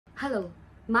Hello,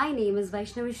 my name is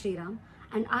Vaishnavi Shriram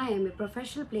and I am a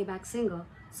professional playback singer,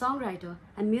 songwriter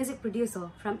and music producer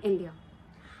from India.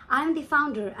 I am the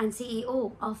founder and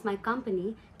CEO of my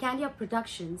company, Calia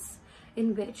Productions,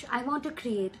 in which I want to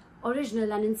create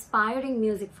original and inspiring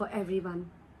music for everyone.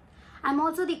 I'm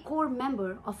also the core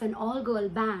member of an all-girl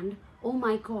band, Oh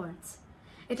My Chords.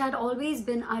 It had always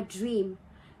been our dream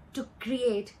to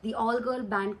create the all-girl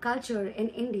band culture in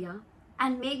India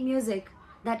and make music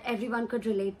that everyone could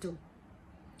relate to.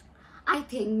 I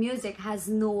think music has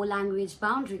no language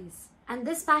boundaries, and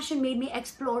this passion made me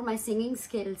explore my singing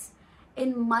skills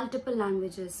in multiple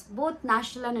languages, both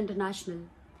national and international,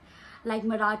 like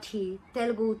Marathi,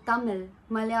 Telugu, Tamil,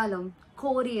 Malayalam,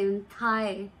 Korean,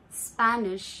 Thai,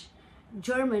 Spanish,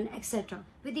 German, etc.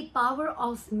 With the power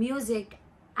of music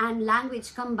and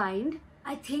language combined,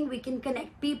 I think we can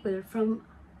connect people from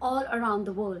all around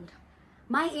the world.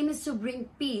 My aim is to bring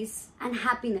peace and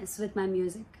happiness with my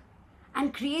music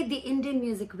and create the Indian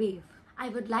music wave. I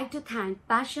would like to thank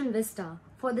Passion Vista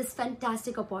for this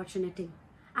fantastic opportunity.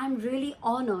 I'm really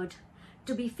honored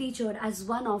to be featured as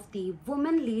one of the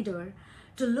women leaders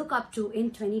to look up to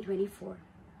in 2024.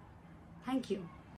 Thank you.